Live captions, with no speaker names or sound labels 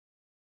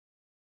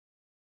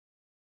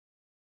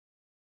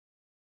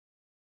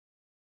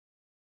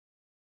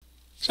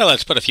So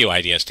let's put a few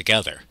ideas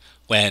together.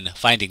 When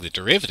finding the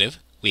derivative,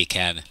 we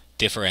can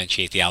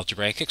differentiate the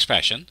algebraic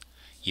expression,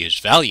 use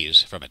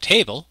values from a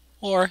table,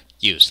 or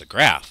use the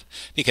graph.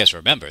 Because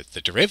remember,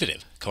 the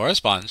derivative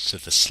corresponds to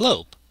the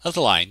slope of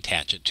the line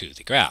tangent to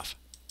the graph.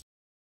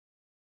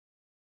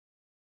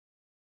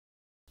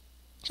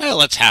 So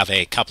let's have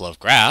a couple of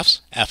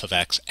graphs, f of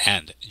x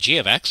and g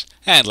of x,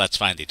 and let's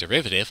find the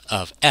derivative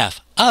of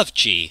f of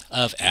g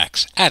of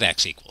x at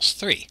x equals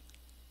 3.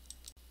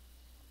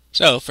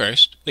 So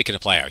first, we can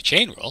apply our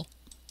chain rule.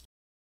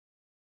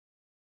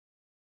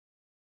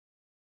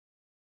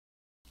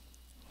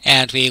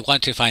 And we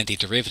want to find the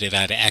derivative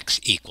at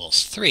x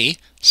equals 3,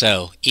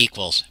 so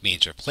equals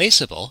means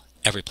replaceable.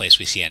 Every place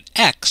we see an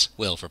x,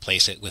 we'll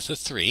replace it with a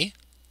 3.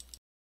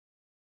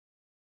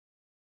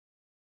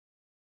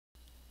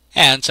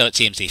 And so it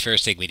seems the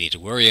first thing we need to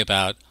worry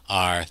about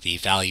are the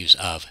values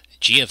of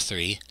g of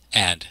 3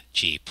 and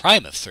g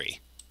prime of 3.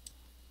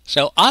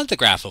 So on the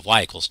graph of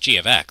y equals g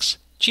of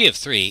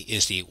 3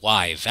 is the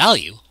y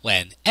value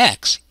when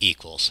x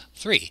equals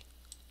 3.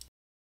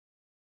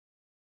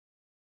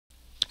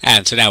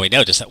 And so now we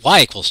notice that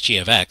y equals g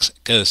of x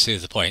goes through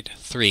the point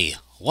 3,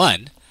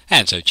 1,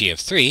 and so g of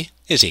 3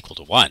 is equal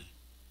to 1.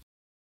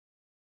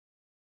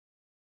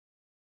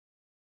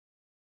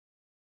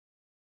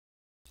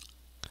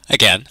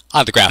 Again,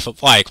 on the graph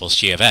of y equals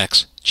g of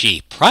x,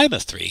 g prime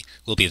of 3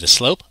 will be the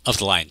slope of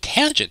the line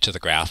tangent to the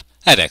graph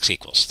at x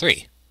equals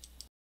 3.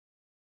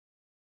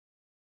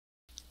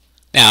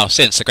 Now,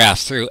 since the graph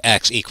through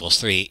x equals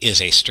 3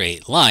 is a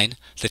straight line,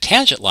 the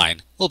tangent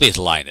line will be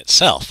the line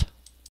itself.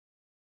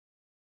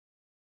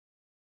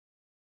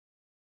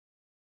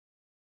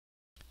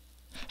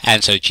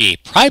 And so g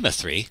prime of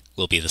 3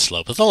 will be the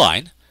slope of the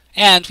line,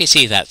 and we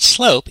see that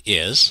slope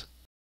is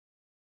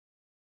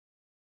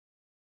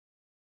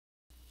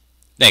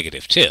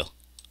 -2.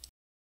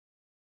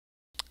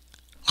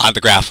 On the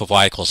graph of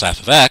y equals f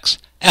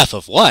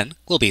of 1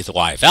 will be the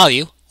y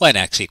value when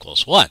x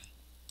equals 1.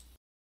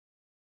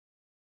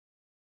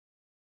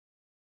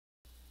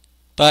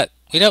 But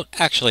we don't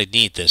actually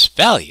need this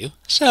value,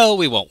 so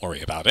we won't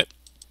worry about it.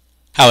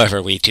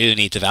 However, we do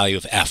need the value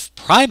of f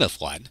prime of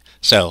 1,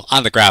 so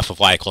on the graph of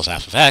y equals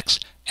f of x,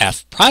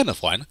 f prime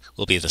of 1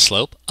 will be the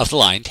slope of the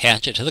line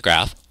tangent to the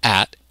graph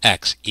at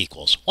x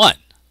equals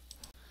 1.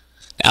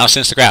 Now,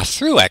 since the graph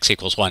through x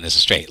equals 1 is a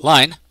straight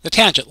line, the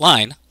tangent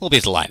line will be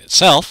the line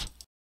itself.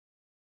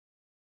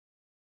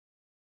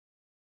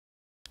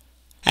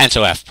 And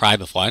so f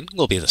prime of 1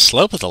 will be the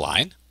slope of the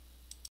line.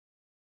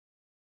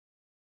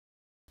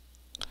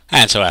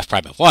 And so f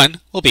prime of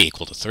 1 will be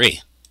equal to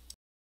 3.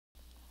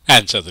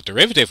 And so the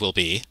derivative will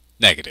be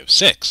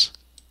 -6.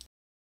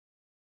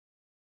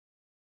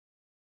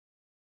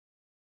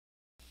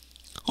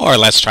 Or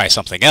let's try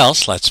something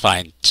else. Let's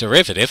find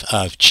derivative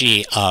of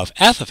g of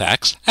f of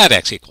x at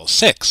x equals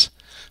 6.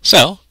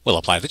 So we'll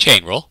apply the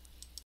chain rule.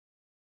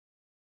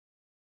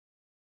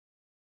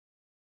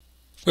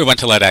 We want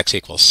to let x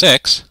equal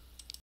 6.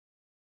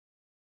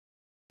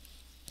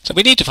 So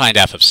we need to find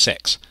f of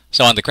 6.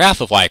 So on the graph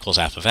of y equals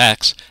f of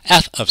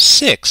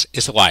 6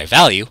 is the y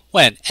value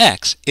when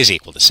x is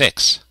equal to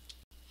 6.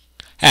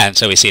 And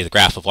so we see the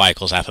graph of y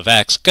equals f of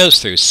x goes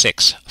through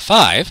 6,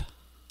 5.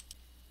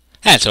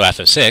 And so f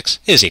of 6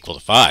 is equal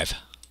to 5.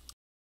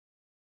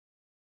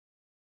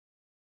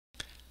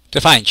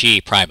 To find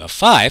g prime of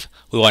 5,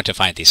 we want to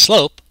find the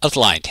slope of the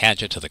line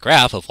tangent to the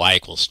graph of y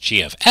equals g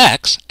of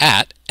x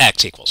at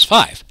x equals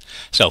 5.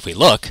 So if we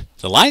look,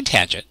 the line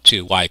tangent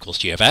to y equals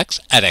g of x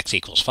at x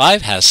equals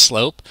 5 has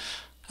slope,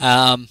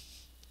 and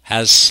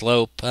I'm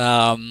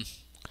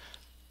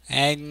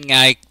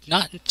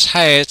not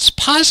entirely, it's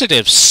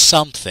positive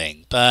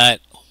something,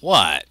 but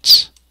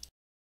what?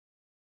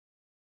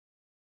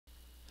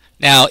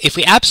 Now, if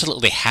we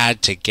absolutely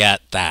had to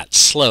get that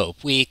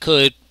slope, we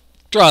could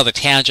draw the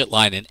tangent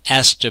line and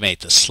estimate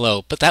the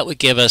slope, but that would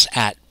give us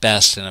at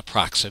best an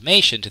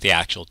approximation to the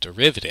actual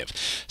derivative.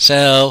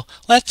 So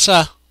let's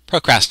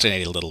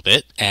procrastinate a little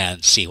bit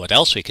and see what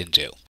else we can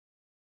do.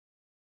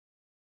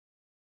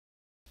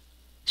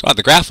 So on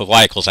the graph of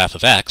y equals f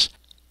of x,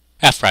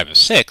 f prime of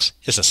 6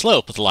 is the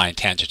slope of the line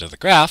tangent to the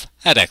graph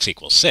at x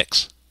equals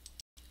 6.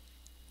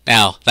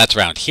 Now, that's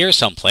around here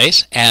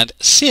someplace, and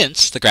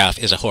since the graph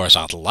is a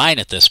horizontal line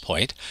at this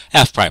point,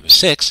 f prime of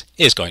 6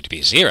 is going to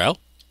be 0.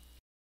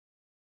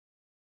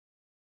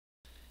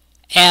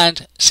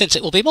 And since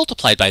it will be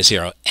multiplied by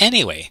 0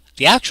 anyway,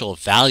 the actual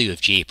value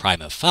of g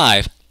prime of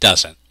 5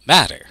 doesn't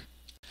matter.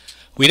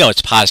 We know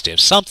it's positive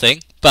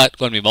something, but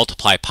when we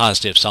multiply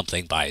positive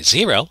something by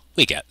 0,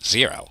 we get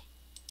 0.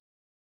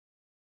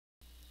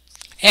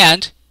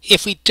 And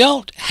if we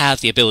don't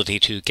have the ability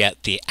to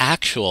get the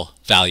actual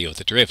value of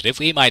the derivative,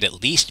 we might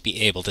at least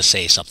be able to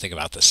say something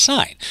about the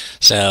sign.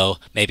 So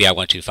maybe I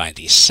want to find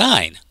the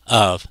sign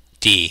of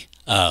d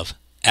of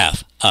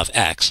f of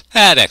x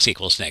at x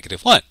equals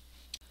 -1.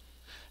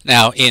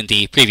 Now, in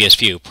the previous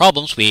few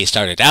problems, we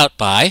started out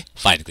by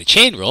finding the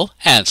chain rule,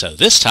 and so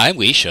this time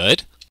we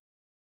should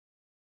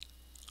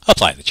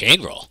apply the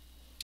chain rule.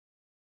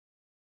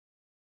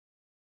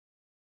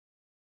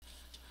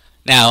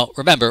 Now,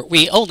 remember,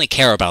 we only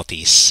care about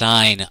the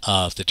sign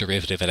of the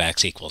derivative at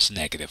x equals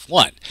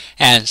 -1.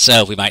 And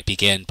so we might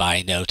begin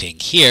by noting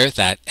here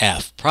that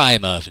f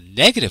prime of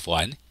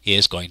 -1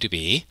 is going to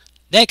be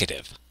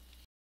negative.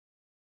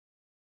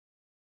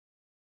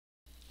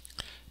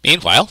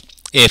 Meanwhile,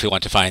 if we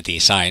want to find the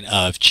sign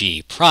of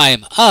g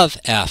prime of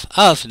f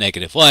of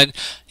 -1,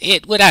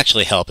 it would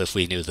actually help if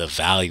we knew the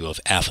value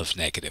of f of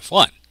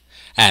 -1.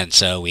 And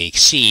so we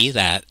see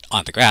that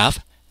on the graph,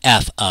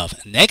 f of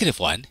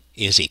 -1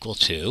 is equal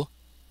to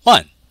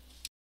 1.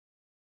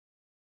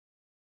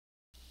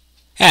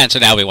 And so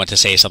now we want to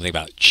say something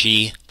about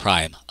g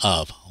prime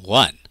of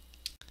 1.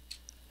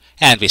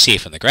 And we see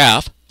from the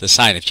graph, the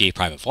sign of g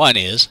prime of 1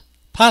 is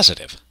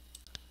positive.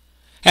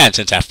 And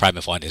since f prime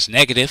of 1 is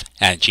negative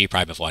and g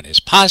prime of 1 is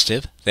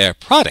positive, their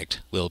product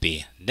will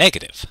be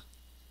negative.